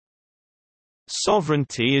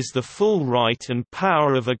Sovereignty is the full right and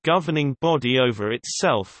power of a governing body over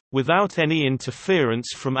itself, without any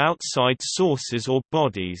interference from outside sources or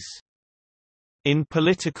bodies. In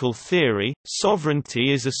political theory,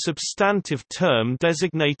 sovereignty is a substantive term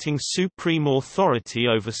designating supreme authority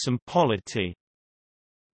over some polity.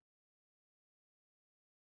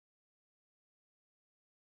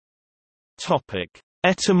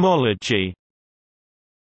 Etymology.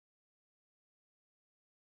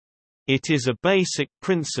 It is a basic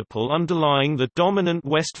principle underlying the dominant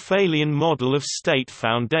Westphalian model of state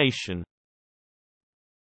foundation.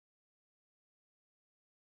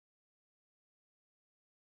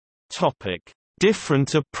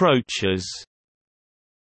 Different approaches.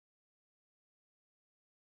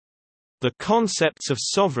 The concepts of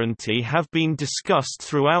sovereignty have been discussed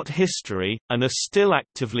throughout history, and are still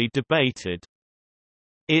actively debated.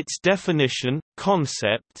 Its definition,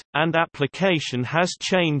 concept, and application has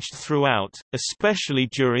changed throughout, especially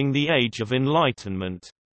during the Age of Enlightenment.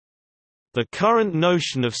 The current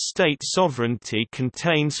notion of state sovereignty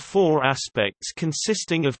contains four aspects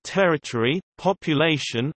consisting of territory,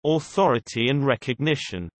 population, authority and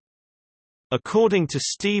recognition. According to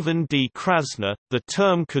Stephen D. Krasner, the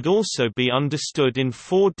term could also be understood in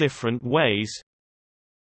four different ways.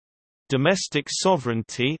 Domestic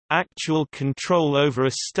sovereignty, actual control over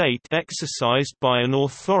a state exercised by an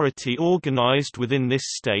authority organized within this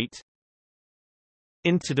state.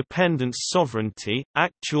 Interdependence sovereignty,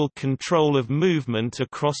 actual control of movement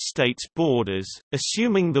across states' borders,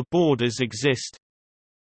 assuming the borders exist.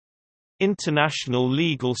 International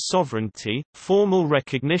legal sovereignty, formal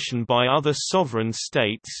recognition by other sovereign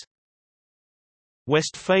states.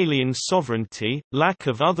 Westphalian sovereignty, lack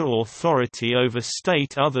of other authority over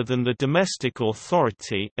state other than the domestic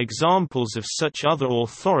authority. Examples of such other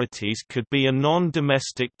authorities could be a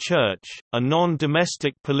non-domestic church, a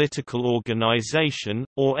non-domestic political organization,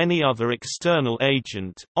 or any other external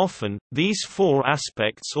agent. Often, these four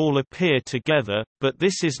aspects all appear together, but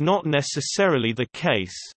this is not necessarily the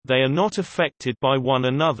case. They are not affected by one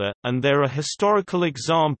another, and there are historical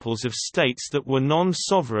examples of states that were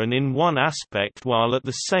non-sovereign in one aspect while at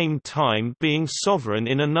the same time being sovereign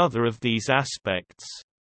in another of these aspects.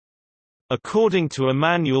 According to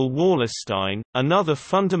Emanuel Wallerstein, another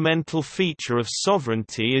fundamental feature of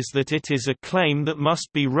sovereignty is that it is a claim that must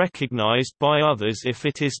be recognized by others if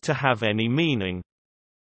it is to have any meaning.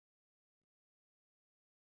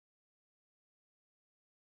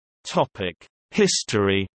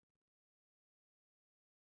 History.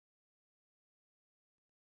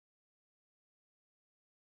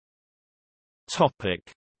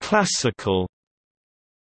 Classical.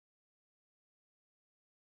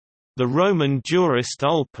 The Roman jurist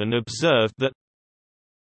Ulpian observed that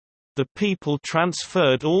the people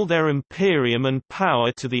transferred all their imperium and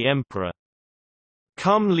power to the emperor.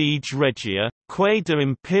 Cum lege regia, quae de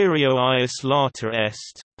imperio ius later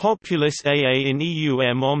est, populus aa in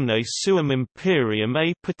eum omne suum imperium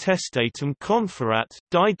a potestatem conferat.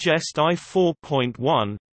 Digest I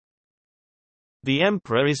 4.1. The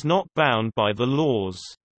emperor is not bound by the laws.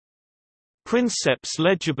 Princeps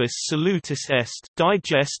legibus salutis est.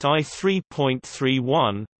 Digest I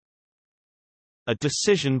 3.31. A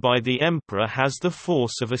decision by the emperor has the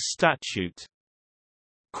force of a statute.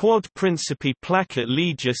 Quod principi placet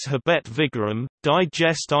legis habet vigorum.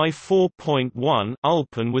 Digest I 4.1.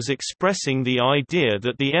 Ulpian was expressing the idea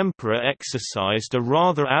that the emperor exercised a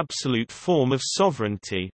rather absolute form of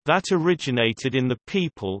sovereignty, that originated in the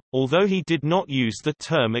people, although he did not use the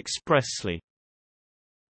term expressly.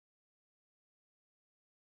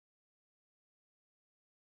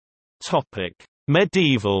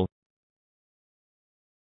 Medieval.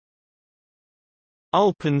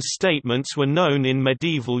 Ulpian's statements were known in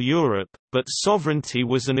medieval Europe, but sovereignty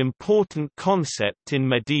was an important concept in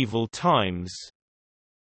medieval times.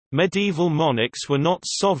 Medieval monarchs were not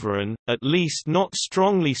sovereign, at least not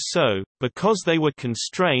strongly so, because they were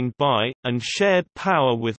constrained by, and shared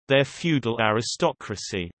power with, their feudal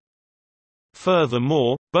aristocracy.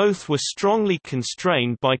 Furthermore, both were strongly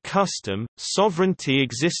constrained by custom. Sovereignty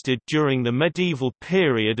existed during the medieval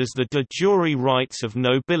period as the de jure rights of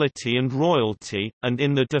nobility and royalty, and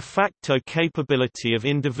in the de facto capability of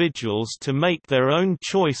individuals to make their own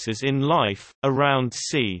choices in life. Around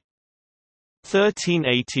c.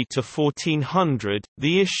 1380 to 1400,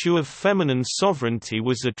 the issue of feminine sovereignty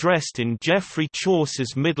was addressed in Geoffrey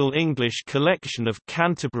Chaucer's Middle English collection of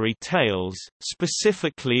Canterbury Tales,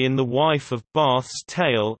 specifically in The Wife of Bath's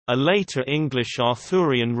Tale, a later English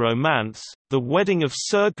Arthurian romance. The Wedding of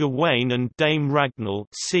Sir Gawain and Dame Ragnall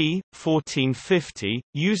c. 1450,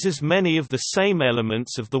 uses many of the same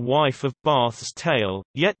elements of the Wife of Bath's tale,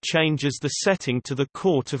 yet changes the setting to the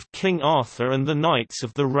court of King Arthur and the Knights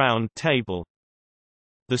of the Round Table.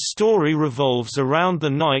 The story revolves around the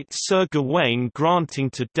knight Sir Gawain granting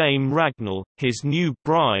to Dame Ragnall, his new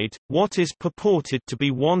bride, what is purported to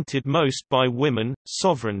be wanted most by women,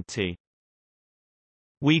 sovereignty.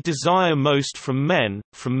 We desire most from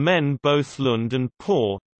men both lund and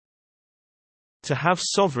poor, to have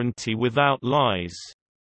sovereignty without lies.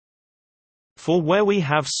 For where we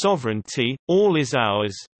have sovereignty, all is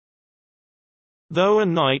ours. Though a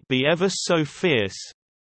knight be ever so fierce,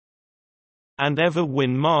 and ever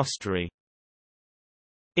win mastery,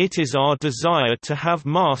 it is our desire to have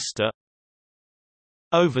master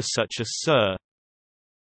over such a sir.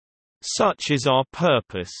 Such is our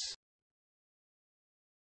purpose.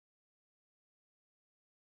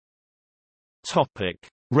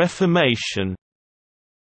 Reformation.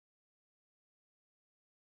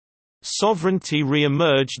 Sovereignty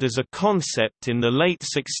re-emerged as a concept in the late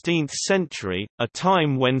 16th century, a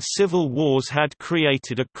time when civil wars had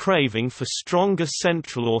created a craving for stronger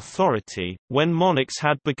central authority, when monarchs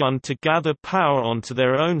had begun to gather power onto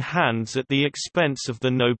their own hands at the expense of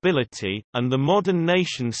the nobility, and the modern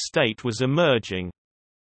nation-state was emerging.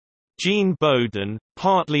 Jean Bodin,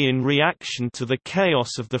 partly in reaction to the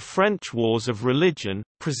chaos of the French Wars of Religion,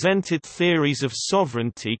 presented theories of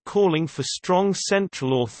sovereignty calling for strong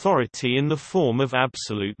central authority in the form of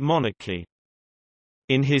absolute monarchy.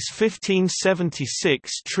 In his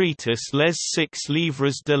 1576 treatise Les Six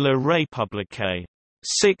Livres de la République,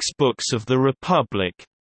 6 Books of the Republic,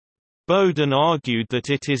 Bodin argued that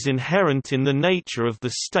it is inherent in the nature of the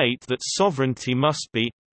state that sovereignty must be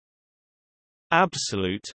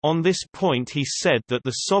absolute. On this point he said that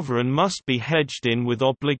the sovereign must be hedged in with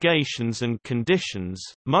obligations and conditions,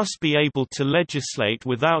 must be able to legislate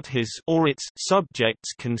without his or its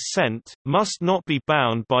subjects' consent, must not be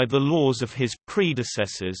bound by the laws of his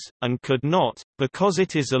predecessors, and could not, because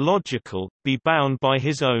it is illogical, be bound by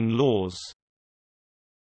his own laws.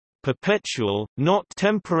 Perpetual, not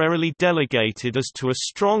temporarily delegated as to a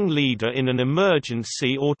strong leader in an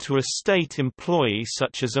emergency or to a state employee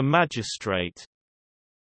such as a magistrate.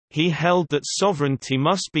 He held that sovereignty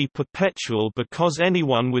must be perpetual because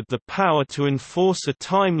anyone with the power to enforce a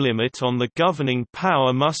time limit on the governing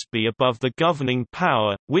power must be above the governing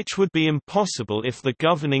power, which would be impossible if the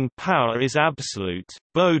governing power is absolute.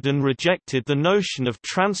 Bodin rejected the notion of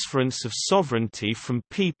transference of sovereignty from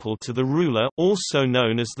people to the ruler, also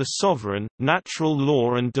known as the sovereign. Natural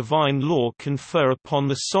law and divine law confer upon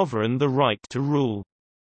the sovereign the right to rule.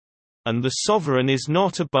 And the sovereign is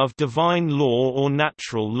not above divine law or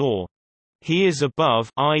natural law. He is above,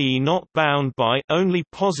 i.e. not bound by, only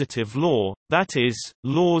positive law, that is,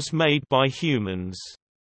 laws made by humans.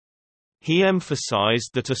 He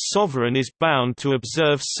emphasized that a sovereign is bound to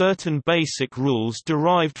observe certain basic rules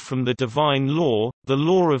derived from the divine law, the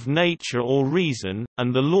law of nature or reason,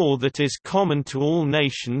 and the law that is common to all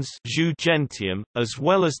nations, jus gentium, as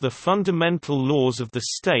well as the fundamental laws of the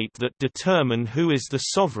state that determine who is the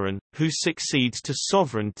sovereign, who succeeds to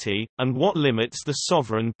sovereignty, and what limits the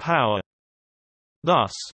sovereign power.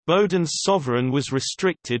 Thus, Bodin's sovereign was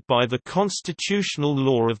restricted by the constitutional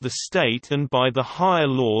law of the state and by the higher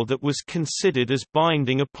law that was considered as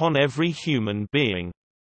binding upon every human being.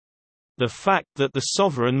 The fact that the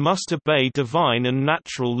sovereign must obey divine and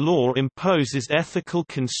natural law imposes ethical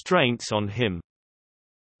constraints on him.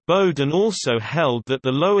 Bodin also held that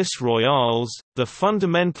the lois royales, the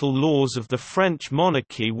fundamental laws of the French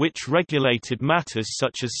monarchy which regulated matters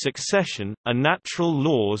such as succession, are natural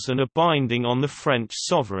laws and are binding on the French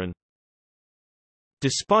sovereign.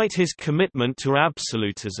 Despite his commitment to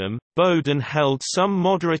absolutism, Bodin held some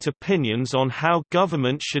moderate opinions on how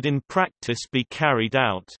government should in practice be carried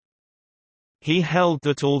out. He held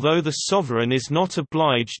that although the sovereign is not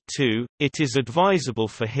obliged to, it is advisable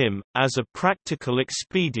for him, as a practical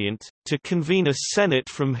expedient, to convene a senate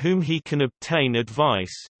from whom he can obtain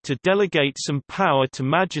advice, to delegate some power to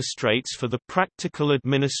magistrates for the practical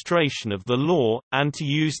administration of the law, and to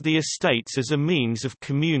use the estates as a means of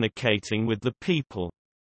communicating with the people.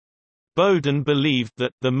 Bodin believed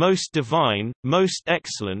that the most divine, most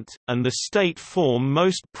excellent, and the state form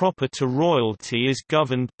most proper to royalty is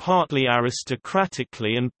governed partly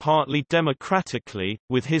aristocratically and partly democratically.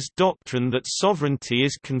 With his doctrine that sovereignty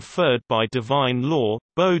is conferred by divine law,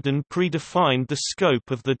 Bodin predefined the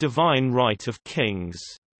scope of the divine right of kings.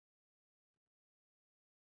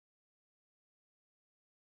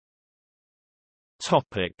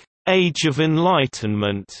 Age of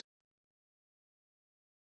Enlightenment.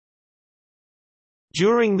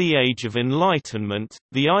 During the Age of Enlightenment,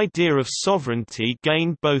 the idea of sovereignty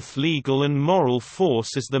gained both legal and moral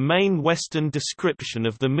force as the main Western description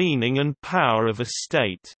of the meaning and power of a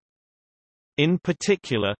state. In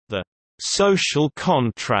particular, the social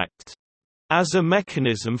contract as a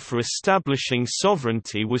mechanism for establishing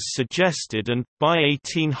sovereignty was suggested and, by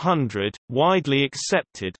 1800, widely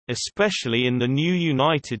accepted, especially in the new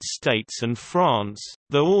United States and France,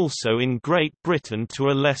 though also in Great Britain to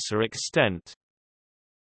a lesser extent.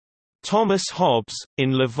 Thomas Hobbes,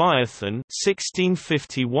 in Leviathan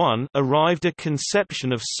 1651, arrived at a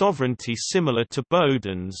conception of sovereignty similar to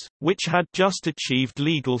Bodin's, which had just achieved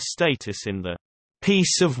legal status in the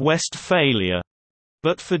Peace of Westphalia,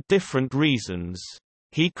 but for different reasons.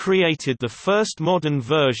 He created the first modern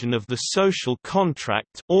version of the social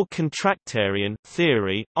contract or contractarian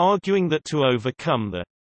theory, arguing that to overcome the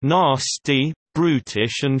nasty,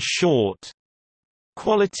 brutish and short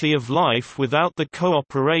quality of life without the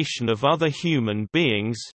cooperation of other human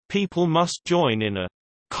beings, people must join in a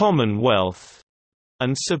commonwealth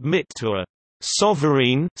and submit to a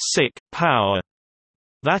sovereign power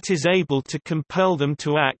that is able to compel them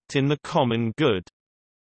to act in the common good.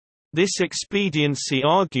 This expediency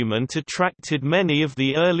argument attracted many of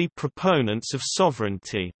the early proponents of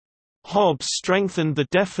sovereignty. Hobbes strengthened the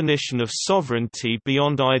definition of sovereignty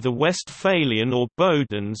beyond either Westphalian or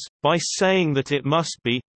Bodin's, by saying that it must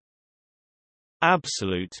be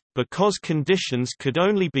absolute, because conditions could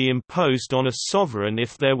only be imposed on a sovereign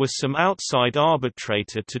if there was some outside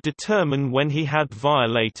arbitrator to determine when he had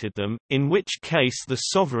violated them, in which case the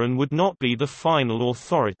sovereign would not be the final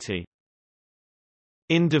authority.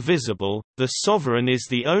 Indivisible, the sovereign is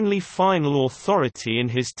the only final authority in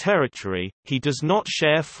his territory, he does not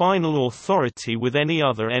share final authority with any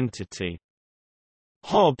other entity.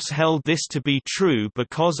 Hobbes held this to be true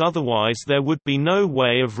because otherwise there would be no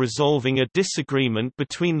way of resolving a disagreement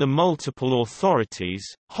between the multiple authorities.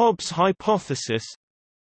 Hobbes' hypothesis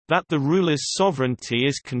that the ruler's sovereignty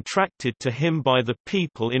is contracted to him by the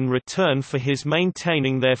people in return for his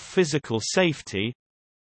maintaining their physical safety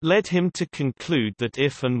led him to conclude that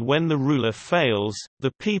if and when the ruler fails, the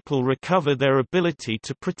people recover their ability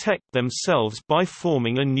to protect themselves by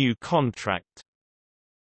forming a new contract.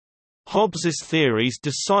 Hobbes's theories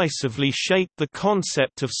decisively shaped the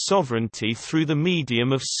concept of sovereignty through the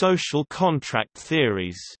medium of social contract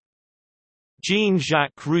theories.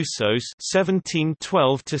 Jean-Jacques Rousseau's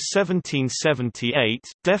 (1712–1778)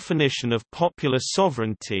 definition of popular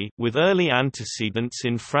sovereignty, with early antecedents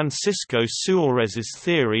in Francisco Suárez's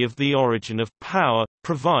theory of the origin of power,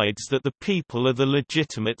 provides that the people are the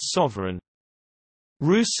legitimate sovereign.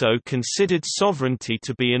 Rousseau considered sovereignty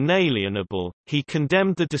to be inalienable. He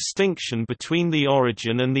condemned the distinction between the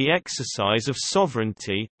origin and the exercise of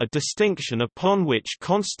sovereignty, a distinction upon which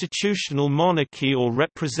constitutional monarchy or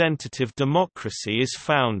representative democracy is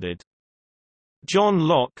founded. John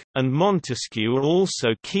Locke, and Montesquieu are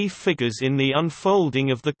also key figures in the unfolding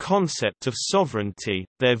of the concept of sovereignty.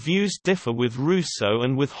 Their views differ with Rousseau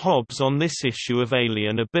and with Hobbes on this issue of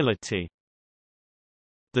alienability.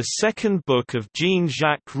 The second book of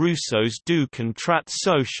Jean-Jacques Rousseau's Du contrat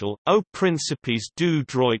social, Aux principes du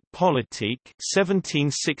droit politique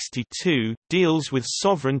 1762, deals with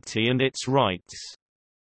sovereignty and its rights.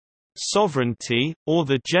 Sovereignty, or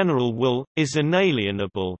the general will, is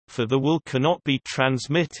inalienable, for the will cannot be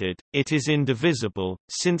transmitted, it is indivisible,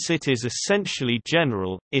 since it is essentially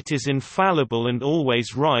general, it is infallible and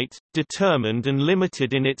always right, determined and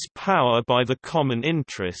limited in its power by the common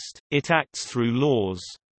interest, it acts through laws.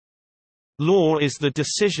 Law is the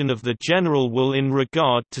decision of the general will in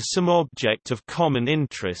regard to some object of common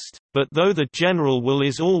interest, but though the general will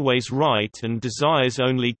is always right and desires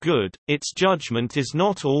only good, its judgment is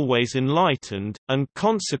not always enlightened, and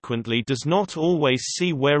consequently does not always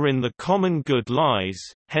see wherein the common good lies,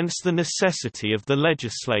 hence the necessity of the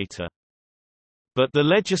legislator. But the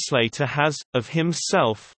legislator has, of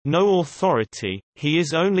himself, no authority, he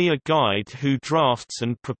is only a guide who drafts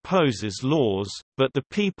and proposes laws, but the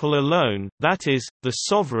people alone, that is, the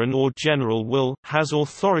sovereign or general will, has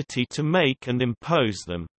authority to make and impose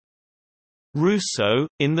them. Rousseau,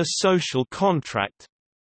 in The Social Contract,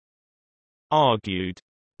 argued,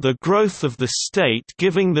 "The growth of the state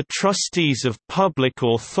giving the trustees of public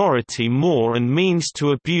authority more and means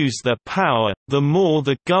to abuse their power, the more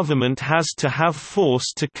the government has to have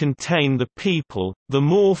force to contain the people, the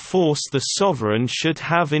more force the sovereign should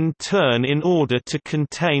have in turn in order to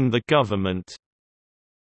contain the government."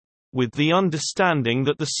 With the understanding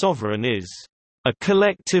that the sovereign is a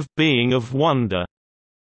collective being of wonder.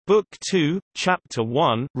 Book 2, Chapter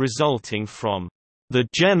 1, resulting from the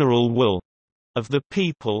general will of the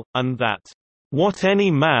people, and that What any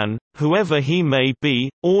man, whoever he may be,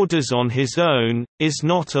 orders on his own, is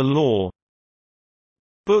not a law.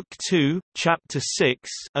 Book 2, Chapter 6,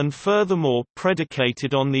 and furthermore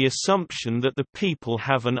predicated on the assumption that the people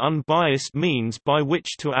have an unbiased means by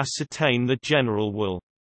which to ascertain the general will.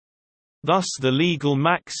 Thus the legal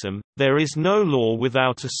maxim, there is no law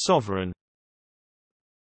without a sovereign.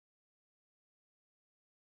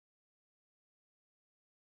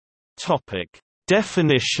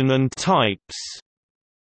 Definition and types.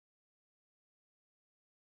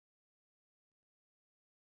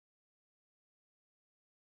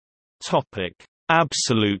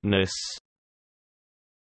 Absoluteness.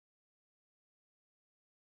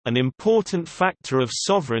 An important factor of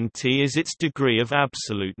sovereignty is its degree of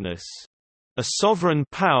absoluteness. A sovereign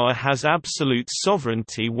power has absolute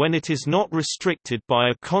sovereignty when it is not restricted by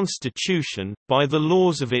a constitution, by the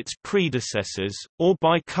laws of its predecessors, or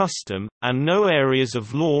by custom, and no areas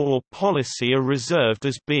of law or policy are reserved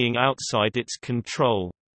as being outside its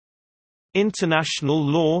control. International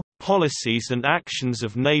law, policies and actions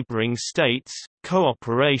of neighboring states,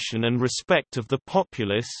 cooperation and respect of the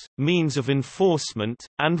populace, means of enforcement,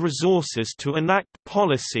 and resources to enact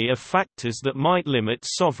policy are factors that might limit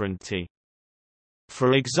sovereignty.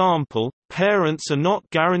 For example, parents are not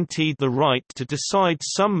guaranteed the right to decide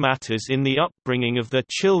some matters in the upbringing of their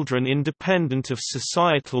children independent of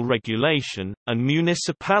societal regulation, and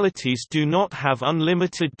municipalities do not have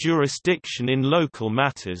unlimited jurisdiction in local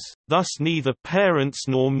matters, thus neither parents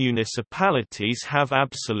nor municipalities have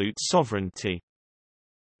absolute sovereignty.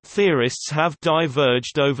 Theorists have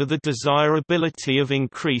diverged over the desirability of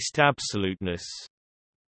increased absoluteness.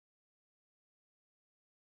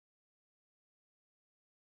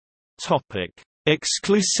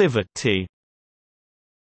 Exclusivity.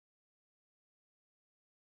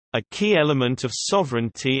 A key element of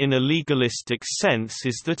sovereignty in a legalistic sense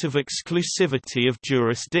is that of exclusivity of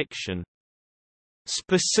jurisdiction.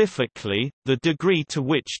 Specifically, the degree to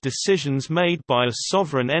which decisions made by a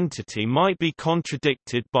sovereign entity might be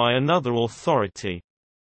contradicted by another authority.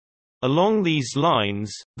 Along these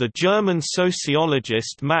lines, the German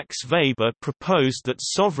sociologist Max Weber proposed that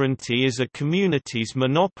sovereignty is a community's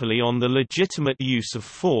monopoly on the legitimate use of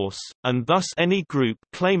force, and thus any group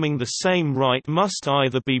claiming the same right must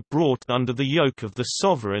either be brought under the yoke of the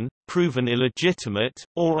sovereign, proven illegitimate,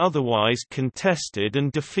 or otherwise contested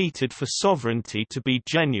and defeated for sovereignty to be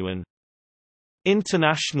genuine.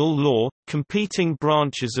 International law, competing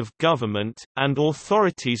branches of government, and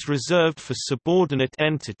authorities reserved for subordinate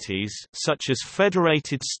entities such as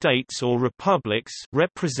federated states or republics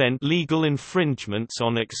represent legal infringements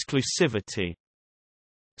on exclusivity.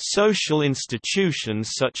 Social institutions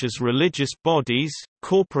such as religious bodies,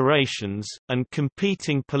 corporations, and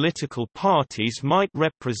competing political parties might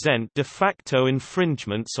represent de facto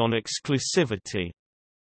infringements on exclusivity.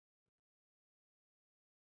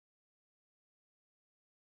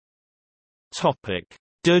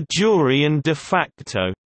 De jure and de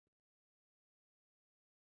facto.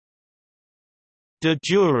 De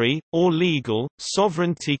jure, or legal,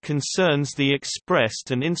 sovereignty concerns the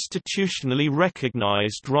expressed and institutionally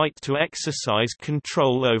recognized right to exercise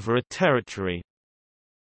control over a territory.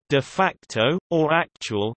 De facto, or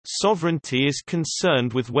actual, sovereignty is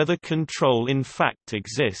concerned with whether control in fact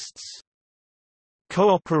exists.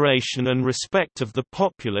 Cooperation and respect of the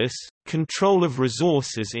populace, control of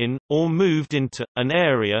resources in, or moved into, an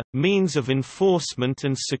area, means of enforcement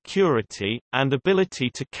and security, and ability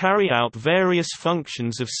to carry out various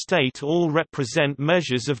functions of state all represent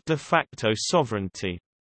measures of de facto sovereignty.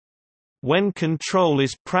 When control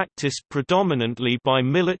is practiced predominantly by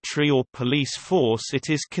military or police force, it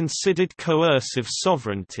is considered coercive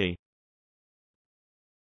sovereignty.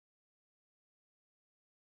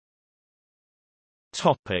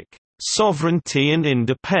 Sovereignty and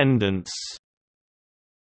independence.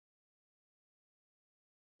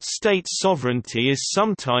 State sovereignty is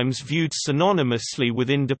sometimes viewed synonymously with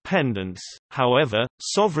independence, however,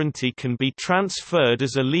 sovereignty can be transferred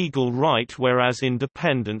as a legal right whereas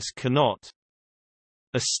independence cannot.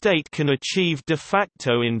 A state can achieve de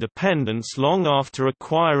facto independence long after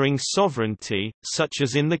acquiring sovereignty, such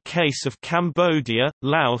as in the case of Cambodia,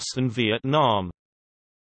 Laos and Vietnam.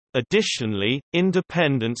 Additionally,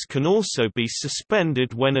 independence can also be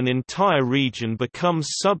suspended when an entire region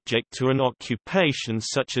becomes subject to an occupation,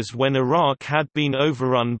 such as when Iraq had been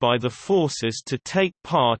overrun by the forces to take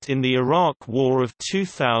part in the Iraq War of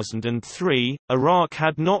 2003. Iraq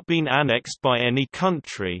had not been annexed by any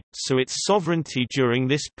country, so its sovereignty during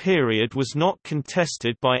this period was not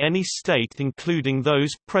contested by any state including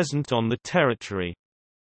those present on the territory.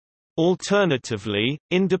 Alternatively,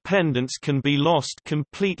 independence can be lost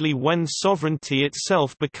completely when sovereignty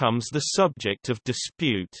itself becomes the subject of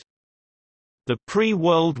dispute. The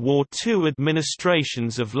pre-World War II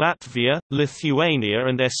administrations of Latvia, Lithuania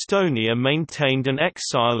and Estonia maintained an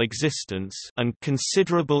exile existence and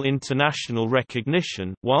considerable international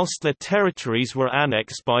recognition, whilst their territories were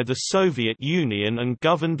annexed by the Soviet Union and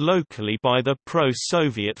governed locally by the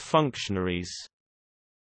pro-Soviet functionaries.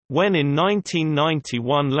 When in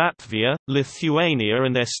 1991 Latvia, Lithuania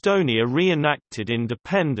and Estonia reenacted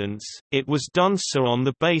independence, it was done so on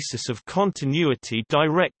the basis of continuity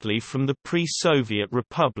directly from the pre-Soviet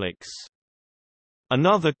republics.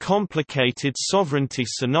 Another complicated sovereignty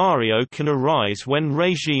scenario can arise when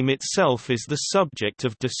regime itself is the subject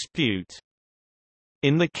of dispute.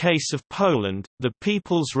 In the case of Poland, the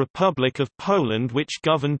People's Republic of Poland, which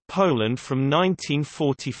governed Poland from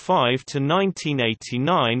 1945 to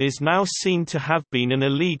 1989, is now seen to have been an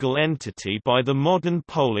illegal entity by the modern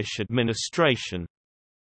Polish administration.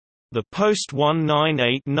 The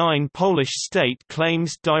post-1989 Polish state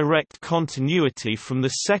claims direct continuity from the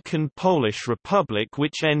Second Polish Republic,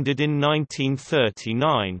 which ended in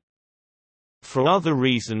 1939. For other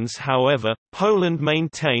reasons, however, Poland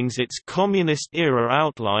maintains its communist-era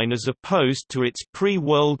outline as opposed to its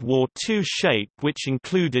pre-World War II shape, which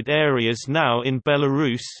included areas now in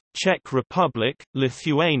Belarus, Czech Republic,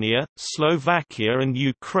 Lithuania, Slovakia and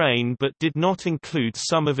Ukraine, but did not include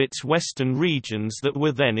some of its western regions that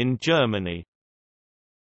were then in Germany.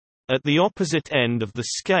 At the opposite end of the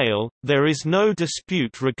scale, there is no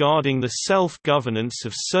dispute regarding the self-governance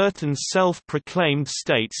of certain self-proclaimed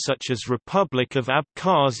states such as Republic of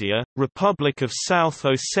Abkhazia, Republic of South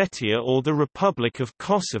Ossetia or the Republic of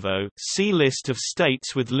Kosovo. See List of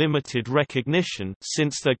states with limited recognition,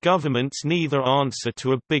 since their governments neither answer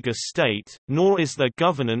to a bigger state, nor is their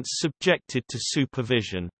governance subjected to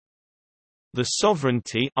supervision. The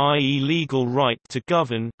sovereignty, i.e. legal right to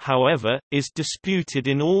govern, however, is disputed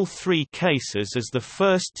in all three cases, as the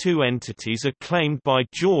first two entities are claimed by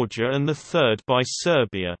Georgia and the third by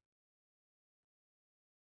Serbia.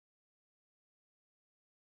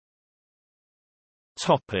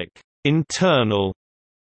 Internal.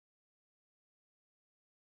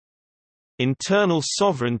 Internal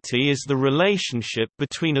sovereignty is the relationship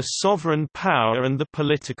between a sovereign power and the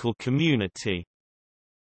political community.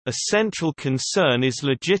 A central concern is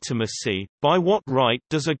legitimacy. By what right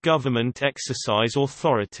does a government exercise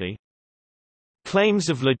authority? Claims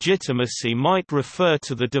of legitimacy might refer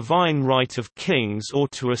to the divine right of kings or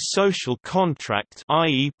to a social contract,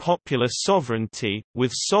 i.e. popular sovereignty,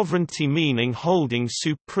 with sovereignty meaning holding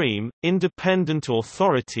supreme, independent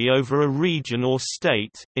authority over a region or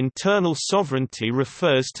state. Internal sovereignty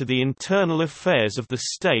refers to the internal affairs of the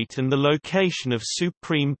state and the location of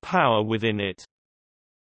supreme power within it.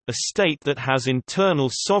 A state that has internal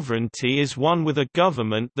sovereignty is one with a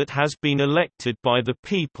government that has been elected by the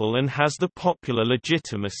people and has the popular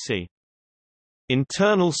legitimacy.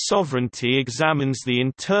 Internal sovereignty examines the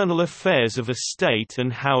internal affairs of a state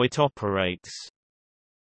and how it operates.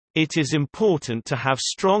 It is important to have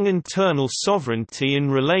strong internal sovereignty in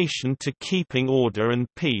relation to keeping order and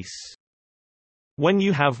peace. When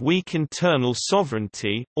you have weak internal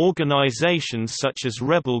sovereignty, organizations such as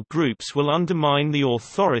rebel groups will undermine the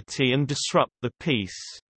authority and disrupt the peace.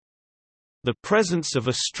 The presence of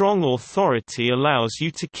a strong authority allows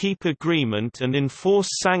you to keep agreement and enforce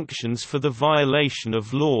sanctions for the violation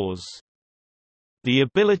of laws. The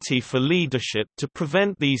ability for leadership to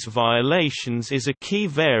prevent these violations is a key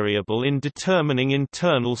variable in determining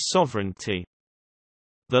internal sovereignty.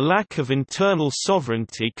 The lack of internal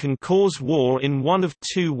sovereignty can cause war in one of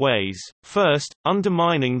two ways: first,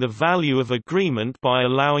 undermining the value of agreement by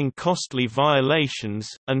allowing costly violations,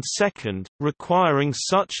 and second, requiring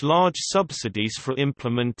such large subsidies for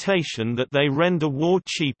implementation that they render war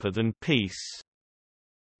cheaper than peace.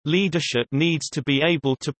 Leadership needs to be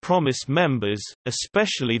able to promise members,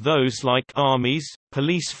 especially those like armies,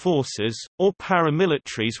 police forces, or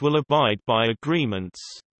paramilitaries, will abide by agreements.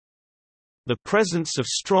 The presence of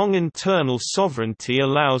strong internal sovereignty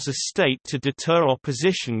allows a state to deter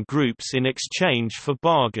opposition groups in exchange for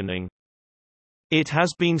bargaining. It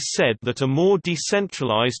has been said that a more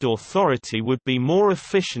decentralized authority would be more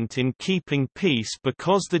efficient in keeping peace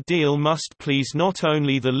because the deal must please not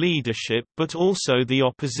only the leadership but also the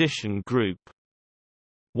opposition group.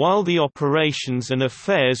 While the operations and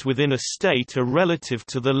affairs within a state are relative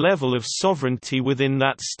to the level of sovereignty within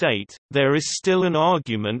that state, there is still an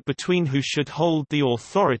argument between who should hold the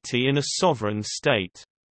authority in a sovereign state.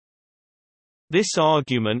 This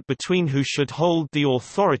argument between who should hold the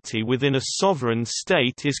authority within a sovereign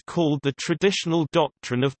state is called the traditional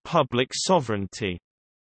doctrine of public sovereignty.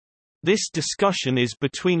 This discussion is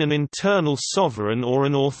between an internal sovereign or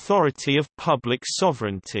an authority of public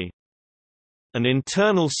sovereignty. An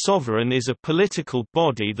internal sovereign is a political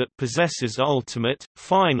body that possesses ultimate,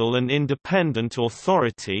 final and independent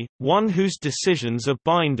authority, one whose decisions are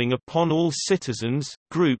binding upon all citizens,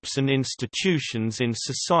 groups and institutions in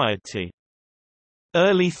society.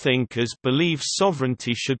 Early thinkers believe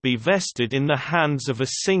sovereignty should be vested in the hands of a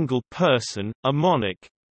single person, a monarch.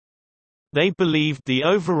 They believed the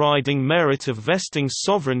overriding merit of vesting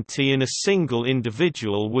sovereignty in a single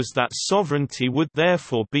individual was that sovereignty would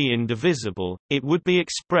therefore be indivisible, it would be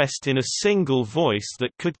expressed in a single voice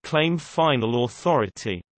that could claim final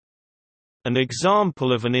authority. An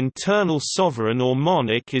example of an internal sovereign or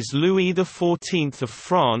monarch is Louis XIV of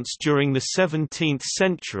France during the 17th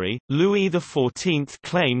century. Louis XIV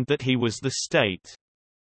claimed that he was the state.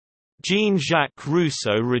 Jean-Jacques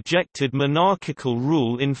Rousseau rejected monarchical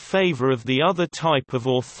rule in favor of the other type of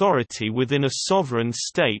authority within a sovereign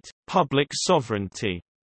state, public sovereignty.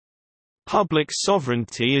 Public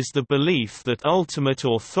sovereignty is the belief that ultimate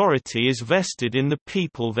authority is vested in the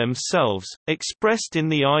people themselves, expressed in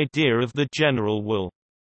the idea of the general will.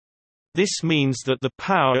 This means that the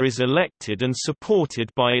power is elected and supported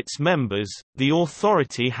by its members. The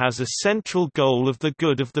authority has a central goal of the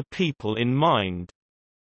good of the people in mind.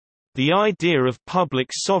 The idea of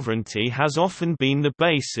public sovereignty has often been the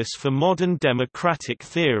basis for modern democratic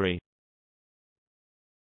theory.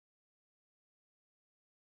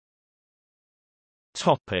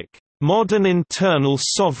 Modern internal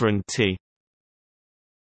sovereignty.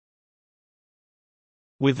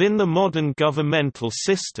 Within the modern governmental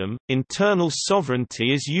system, internal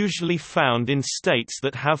sovereignty is usually found in states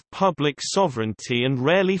that have public sovereignty and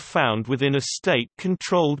rarely found within a state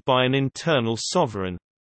controlled by an internal sovereign.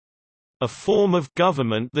 A form of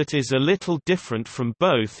government that is a little different from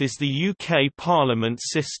both is the UK Parliament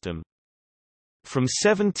system. From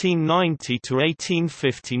 1790 to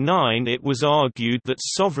 1859 it was argued that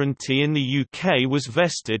sovereignty in the UK was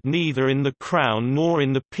vested neither in the Crown nor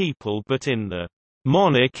in the people but in the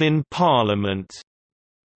monarch in Parliament.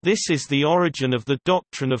 This is the origin of the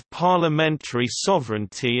doctrine of parliamentary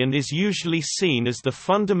sovereignty and is usually seen as the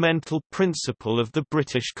fundamental principle of the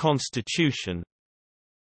British Constitution.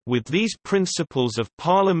 With these principles of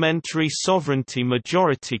parliamentary sovereignty,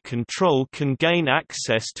 majority control can gain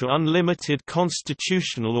access to unlimited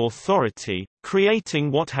constitutional authority, creating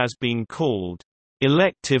what has been called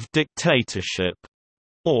elective dictatorship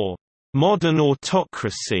or modern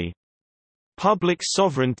autocracy. Public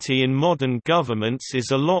sovereignty in modern governments is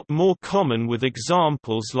a lot more common, with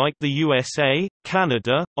examples like the USA,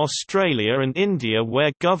 Canada, Australia and India,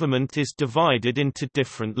 where government is divided into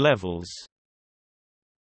different levels.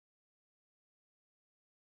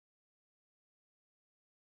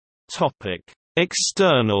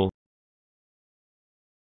 External.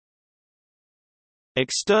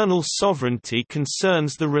 External sovereignty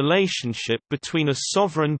concerns the relationship between a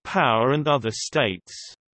sovereign power and other states.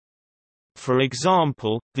 For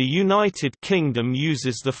example, the United Kingdom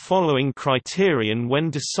uses the following criterion when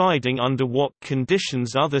deciding under what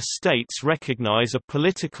conditions other states recognise a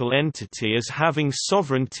political entity as having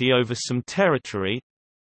sovereignty over some territory.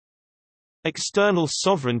 External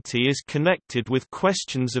sovereignty is connected with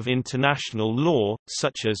questions of international law,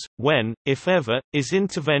 such as, when, if ever, is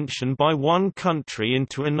intervention by one country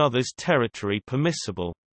into another's territory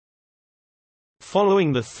permissible.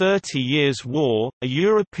 Following the 30 Years' War, a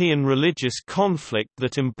European religious conflict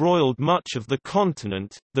that embroiled much of the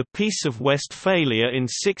continent, the Peace of Westphalia in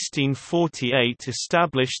 1648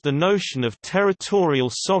 established the notion of territorial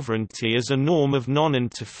sovereignty as a norm of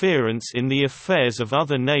non-interference in the affairs of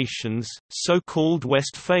other nations, so-called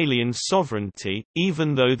Westphalian sovereignty,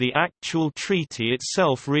 even though the actual treaty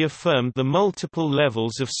itself reaffirmed the multiple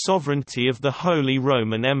levels of sovereignty of the Holy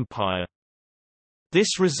Roman Empire.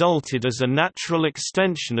 This resulted as a natural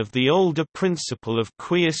extension of the older principle of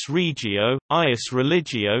cuius regio, ius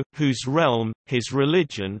religio, whose realm, his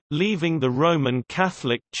religion, leaving the Roman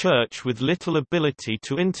Catholic Church with little ability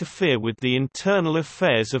to interfere with the internal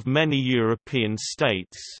affairs of many European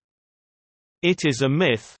states. It is a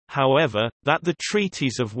myth, however, that the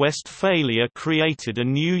treaties of Westphalia created a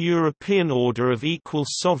new European order of equal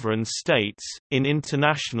sovereign states. In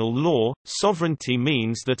international law, sovereignty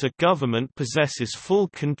means that a government possesses full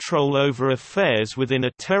control over affairs within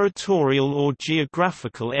a territorial or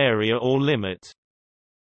geographical area or limit.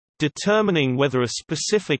 Determining whether a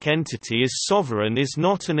specific entity is sovereign is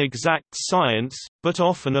not an exact science, but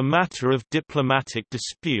often a matter of diplomatic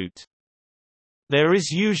dispute. There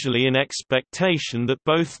is usually an expectation that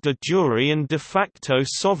both de jure and de facto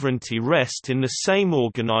sovereignty rest in the same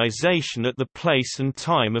organization at the place and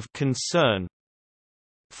time of concern.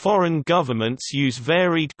 Foreign governments use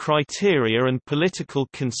varied criteria and political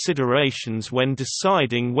considerations when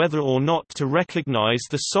deciding whether or not to recognize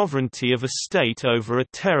the sovereignty of a state over a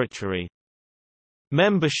territory.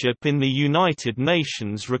 Membership in the United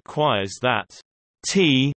Nations requires that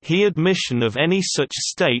the admission of any such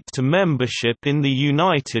state to membership in the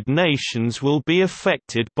United Nations will be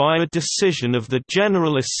affected by a decision of the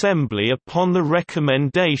General Assembly upon the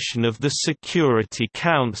recommendation of the Security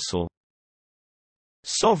Council.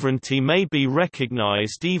 Sovereignty may be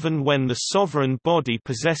recognized even when the sovereign body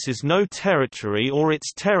possesses no territory or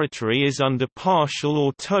its territory is under partial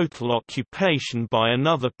or total occupation by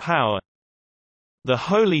another power. The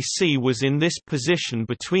Holy See was in this position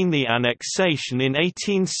between the annexation in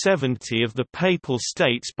 1870 of the Papal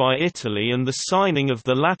States by Italy and the signing of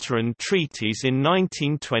the Lateran Treaties in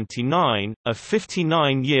 1929, a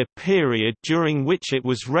 59-year period during which it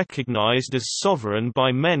was recognized as sovereign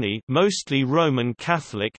by many, mostly Roman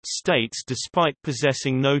Catholic, states despite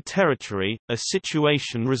possessing no territory, a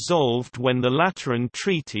situation resolved when the Lateran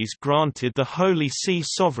Treaties granted the Holy See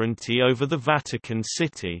sovereignty over the Vatican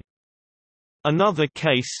City. Another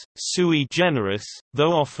case, sui generis,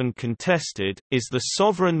 though often contested, is the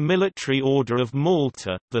Sovereign Military Order of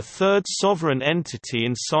Malta, the third sovereign entity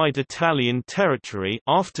inside Italian territory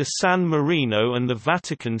after San Marino and the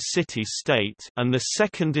Vatican City State, and the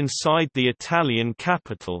second inside the Italian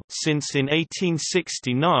capital, since in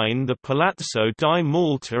 1869 the Palazzo di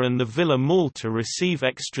Malta and the Villa Malta receive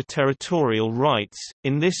extraterritorial rights,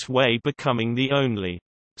 in this way becoming the only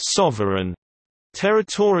sovereign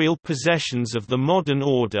territorial possessions of the modern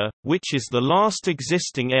order, which is the last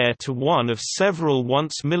existing heir to one of several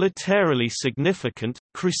once militarily significant,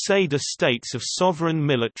 crusader states of sovereign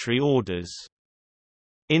military orders.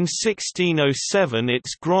 In 1607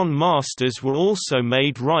 its Grand Masters were also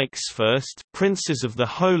made Reichsfürst, princes of the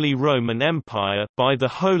Holy Roman Empire, by the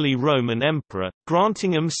Holy Roman Emperor,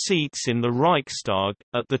 granting them seats in the Reichstag,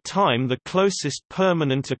 at the time the closest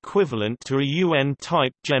permanent equivalent to a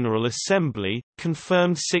UN-type General Assembly,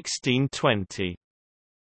 confirmed 1620.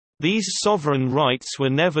 These sovereign rights were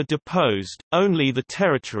never deposed, only the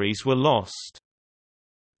territories were lost.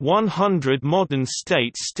 100 modern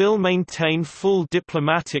states still maintain full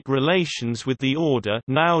diplomatic relations with the order,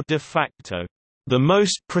 now de facto, the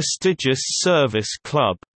most prestigious service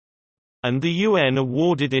club, and the UN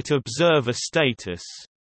awarded it observer status.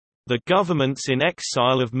 The governments in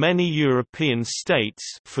exile of many European states,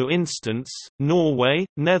 for instance, Norway,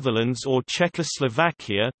 Netherlands or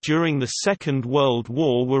Czechoslovakia, during the Second World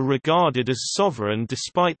War were regarded as sovereign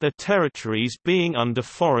despite their territories being under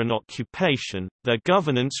foreign occupation. Their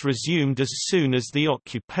governance resumed as soon as the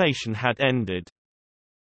occupation had ended.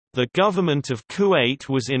 The government of Kuwait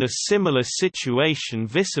was in a similar situation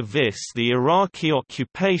vis-a-vis the Iraqi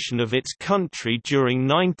occupation of its country during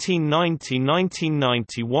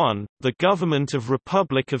 1990–1991. The government of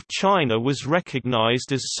Republic of China was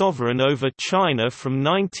recognized as sovereign over China from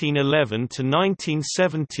 1911 to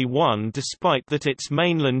 1971 despite that its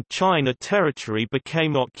mainland China territory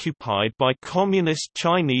became occupied by Communist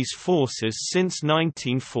Chinese forces since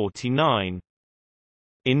 1949.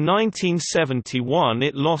 In 1971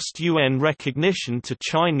 it lost UN recognition to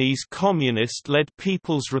Chinese Communist-led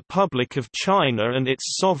People's Republic of China and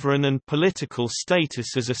its sovereign and political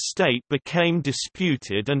status as a state became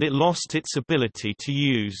disputed and it lost its ability to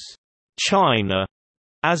use China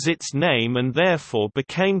as its name and therefore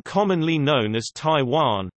became commonly known as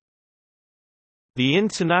Taiwan. The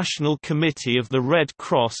International Committee of the Red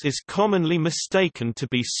Cross is commonly mistaken to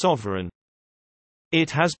be sovereign. It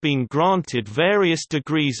has been granted various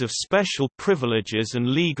degrees of special privileges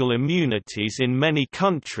and legal immunities in many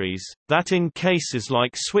countries, that in cases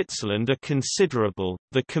like Switzerland are considerable.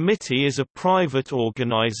 The committee is a private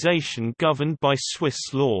organization governed by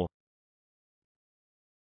Swiss law.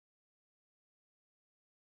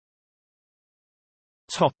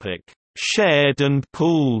 Topic: Shared and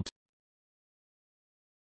pooled.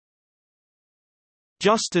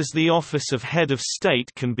 Just as the office of head of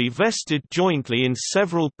state can be vested jointly in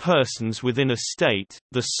several persons within a state,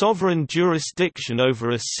 the sovereign jurisdiction over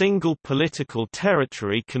a single political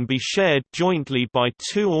territory can be shared jointly by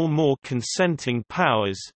two or more consenting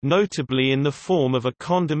powers, notably in the form of a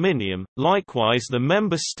condominium. Likewise, the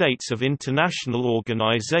member states of international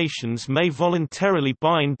organizations may voluntarily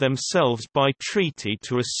bind themselves by treaty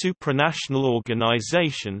to a supranational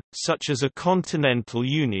organization, such as a continental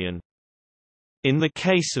union. In the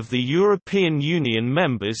case of the European Union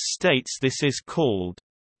member states this is called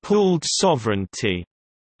Pooled sovereignty.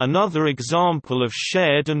 Another example of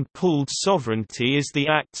shared and pooled sovereignty is the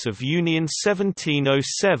Acts of Union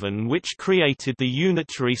 1707, which created the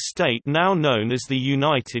unitary state now known as the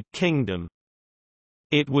United Kingdom.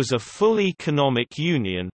 It was a full economic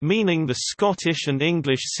union, meaning the Scottish and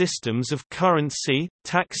English systems of currency,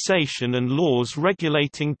 taxation and laws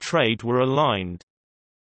regulating trade were aligned.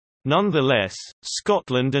 Nonetheless,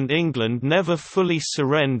 Scotland and England never fully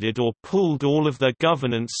surrendered or pooled all of their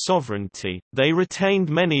governance sovereignty. They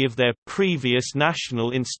retained many of their previous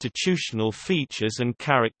national institutional features and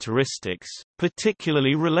characteristics,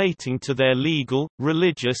 particularly relating to their legal,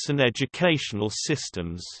 religious and educational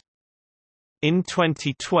systems. In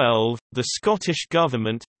 2012, the Scottish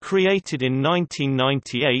Government, created in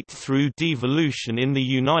 1998 through devolution in the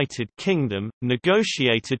United Kingdom,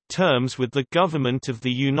 negotiated terms with the Government of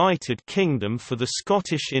the United Kingdom for the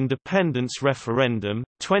Scottish Independence Referendum,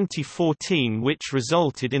 2014, which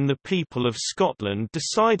resulted in the people of Scotland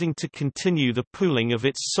deciding to continue the pooling of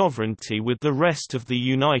its sovereignty with the rest of the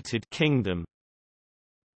United Kingdom.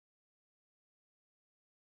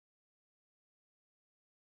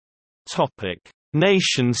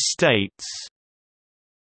 Nation-states.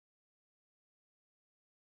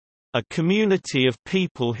 A community of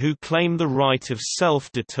people who claim the right of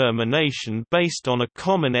self-determination based on a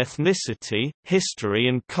common ethnicity, history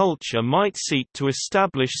and culture might seek to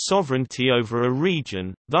establish sovereignty over a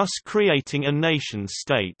region, thus creating a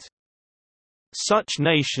nation-state. Such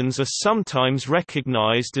nations are sometimes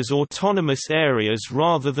recognized as autonomous areas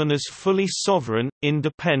rather than as fully sovereign,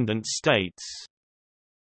 independent states.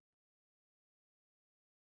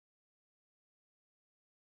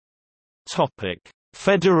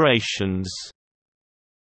 Federations.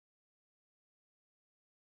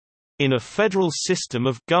 In a federal system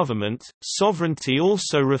of government, sovereignty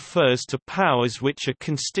also refers to powers which a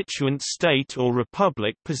constituent state or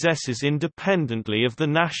republic possesses independently of the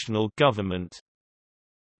national government.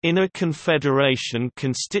 In a confederation,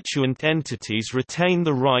 constituent entities retain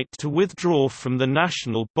the right to withdraw from the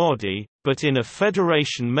national body, but in a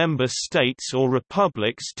federation member states or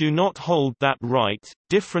republics do not hold that right.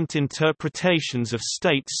 Different interpretations of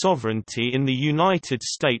state sovereignty in the United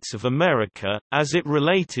States of America, as it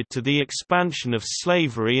related to the expansion of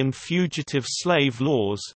slavery and fugitive slave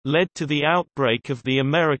laws, led to the outbreak of the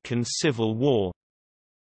American Civil War.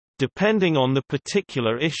 Depending on the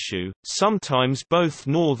particular issue, sometimes both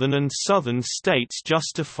northern and southern states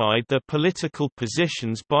justified their political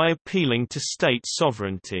positions by appealing to state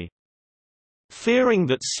sovereignty. Fearing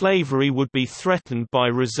that slavery would be threatened by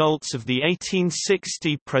results of the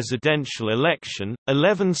 1860 presidential election,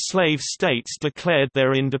 11 slave states declared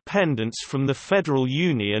their independence from the federal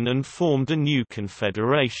union and formed a new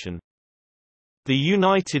confederation. The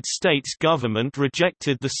United States government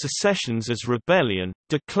rejected the secessions as rebellion,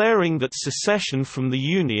 declaring that secession from the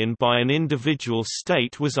Union by an individual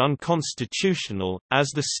state was unconstitutional, as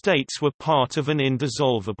the states were part of an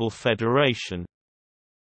indissoluble federation.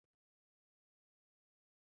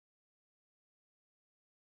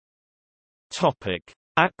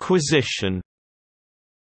 Acquisition.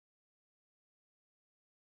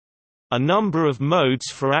 A number of modes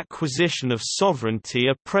for acquisition of sovereignty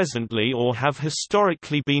are presently or have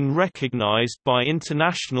historically been recognized by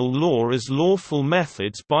international law as lawful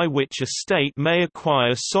methods by which a state may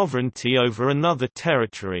acquire sovereignty over another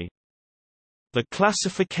territory. The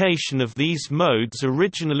classification of these modes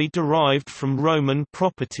originally derived from Roman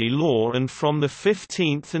property law and from the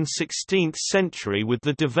 15th and 16th century with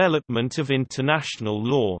the development of international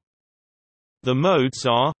law. The modes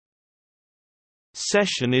are: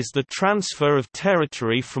 cession is the transfer of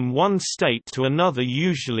territory from one state to another,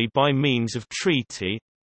 usually by means of treaty.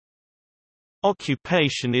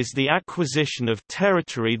 Occupation is the acquisition of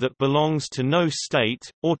territory that belongs to no state,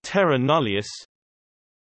 or terra nullius.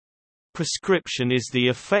 Prescription is the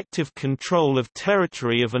effective control of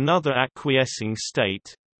territory of another acquiescing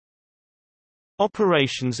state.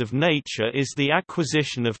 Operations of nature is the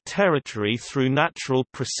acquisition of territory through natural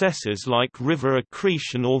processes like river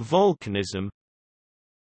accretion or volcanism.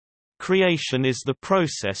 Creation is the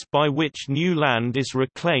process by which new land is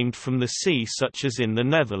reclaimed from the sea, such as in the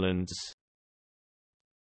Netherlands.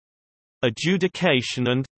 Adjudication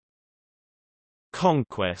and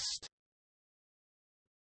conquest.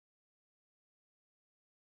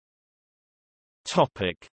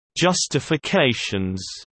 Justifications.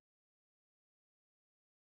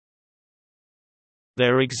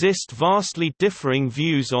 There exist vastly differing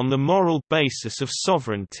views on the moral basis of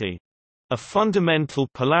sovereignty. A fundamental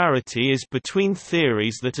polarity is between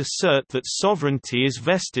theories that assert that sovereignty is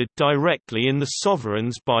vested directly in the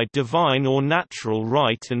sovereigns by divine or natural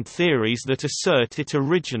right and theories that assert it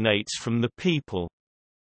originates from the people.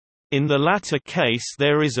 In the latter case,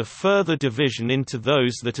 there is a further division into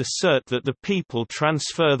those that assert that the people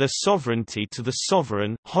transfer their sovereignty to the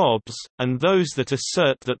sovereign, Hobbes, and those that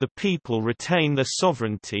assert that the people retain their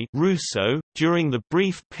sovereignty, Rousseau. During the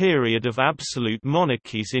brief period of absolute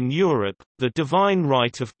monarchies in Europe, the divine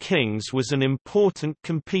right of kings was an important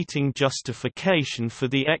competing justification for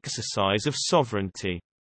the exercise of sovereignty.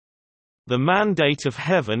 The mandate of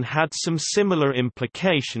heaven had some similar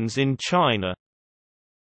implications in China.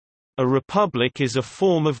 A republic is a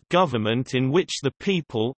form of government in which the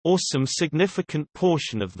people, or some significant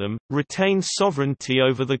portion of them, retain sovereignty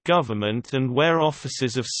over the government and where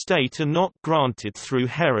offices of state are not granted through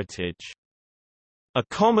heritage. A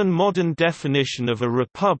common modern definition of a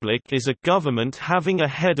republic is a government having a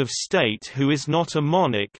head of state who is not a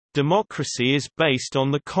monarch. Democracy is based on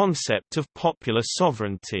the concept of popular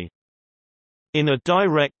sovereignty. In a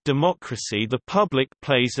direct democracy, the public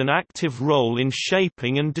plays an active role in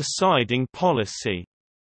shaping and deciding policy.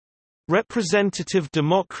 Representative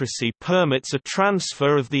democracy permits a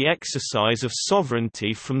transfer of the exercise of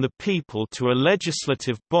sovereignty from the people to a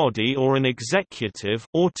legislative body or an executive,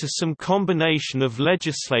 or to some combination of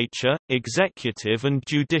legislature, executive and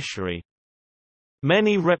judiciary.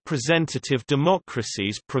 Many representative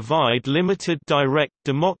democracies provide limited direct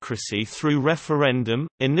democracy through referendum,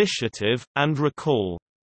 initiative, and recall.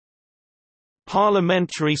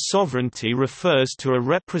 Parliamentary sovereignty refers to a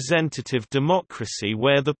representative democracy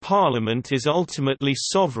where the parliament is ultimately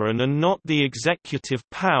sovereign and not the executive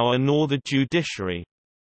power nor the judiciary.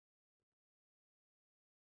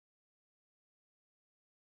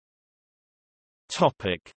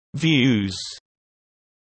 Views.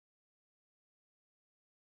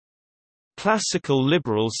 Classical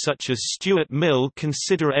liberals such as Stuart Mill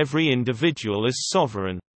consider every individual as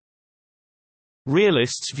sovereign.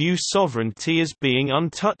 Realists view sovereignty as being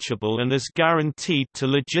untouchable and as guaranteed to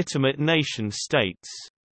legitimate nation-states.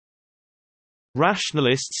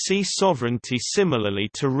 Rationalists see sovereignty similarly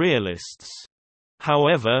to realists.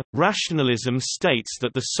 However, rationalism states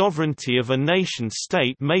that the sovereignty of a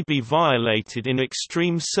nation-state may be violated in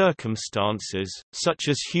extreme circumstances, such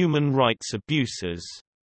as human rights abuses.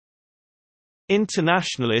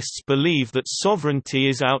 Internationalists believe that sovereignty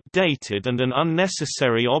is outdated and an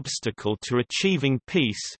unnecessary obstacle to achieving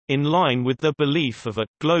peace, in line with their belief of a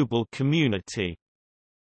global community.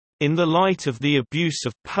 In the light of the abuse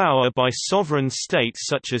of power by sovereign states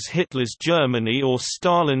such as Hitler's Germany or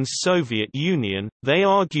Stalin's Soviet Union, they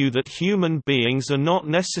argue that human beings are not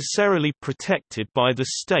necessarily protected by the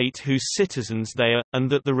state whose citizens they are, and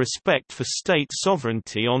that the respect for state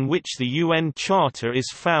sovereignty on which the UN Charter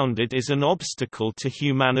is founded is an obstacle to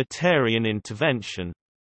humanitarian intervention.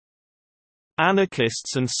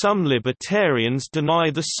 Anarchists and some libertarians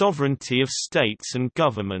deny the sovereignty of states and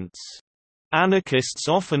governments. Anarchists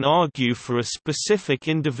often argue for a specific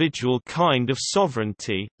individual kind of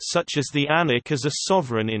sovereignty, such as the anarch as a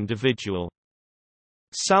sovereign individual.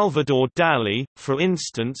 Salvador Dali, for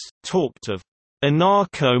instance, talked of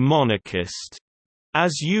anarcho-monarchist.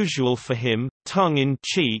 As usual for him,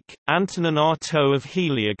 tongue-in-cheek, Antonin Artaud of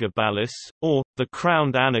Heliogabalus, or, the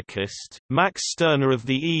crowned anarchist, Max Stirner of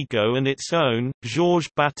the ego and its own,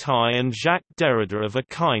 Georges Bataille and Jacques Derrida of a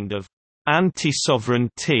kind of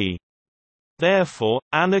anti-sovereignty. Therefore,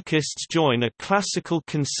 anarchists join a classical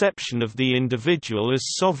conception of the individual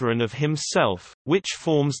as sovereign of himself, which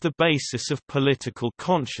forms the basis of political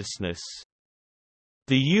consciousness.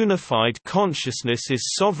 The unified consciousness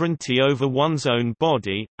is sovereignty over one's own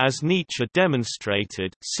body, as Nietzsche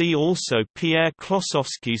demonstrated. See also Pierre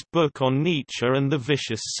Klossowski's book on Nietzsche and the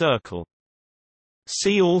Vicious Circle.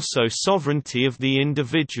 See also sovereignty of the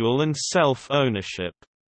individual and self-ownership.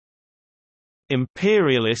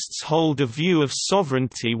 Imperialists hold a view of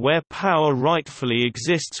sovereignty where power rightfully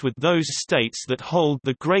exists with those states that hold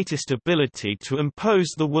the greatest ability to impose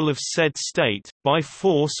the will of said state, by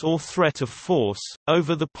force or threat of force,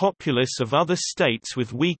 over the populace of other states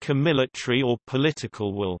with weaker military or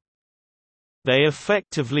political will. They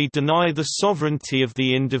effectively deny the sovereignty of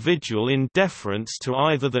the individual in deference to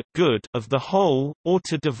either the good of the whole, or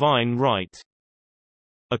to divine right.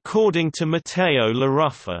 According to Matteo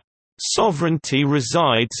LaRuffa, sovereignty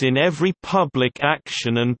resides in every public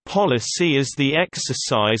action and policy as the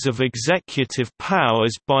exercise of executive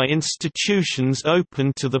powers by institutions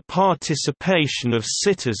open to the participation of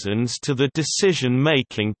citizens to the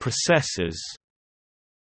decision-making processes.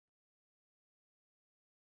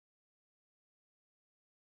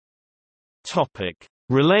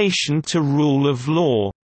 Relation to rule of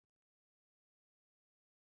law.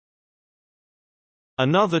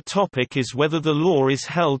 Another topic is whether the law is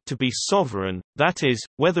held to be sovereign, that is,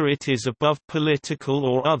 whether it is above political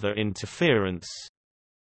or other interference.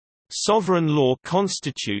 Sovereign law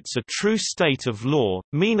constitutes a true state of law,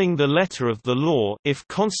 meaning the letter of the law, if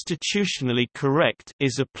constitutionally correct,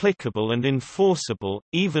 is applicable and enforceable,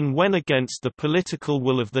 even when against the political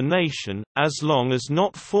will of the nation, as long as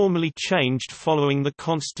not formally changed following the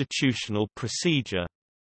constitutional procedure.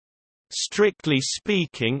 Strictly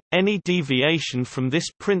speaking, any deviation from this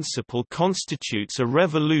principle constitutes a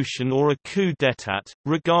revolution or a coup d'état,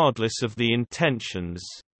 regardless of the intentions.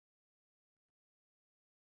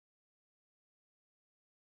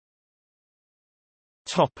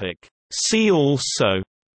 See also: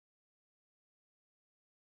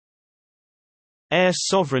 Air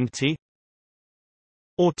sovereignty,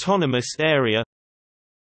 Autonomous area,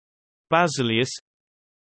 Basileus,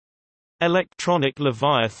 Electronic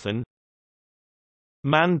Leviathan,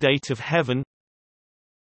 Mandate of Heaven,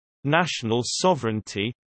 National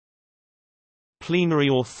sovereignty, Plenary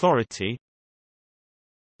authority,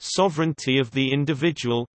 Sovereignty of the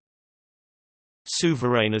individual,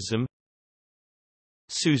 Souveranism,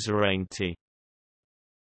 Suzerainty.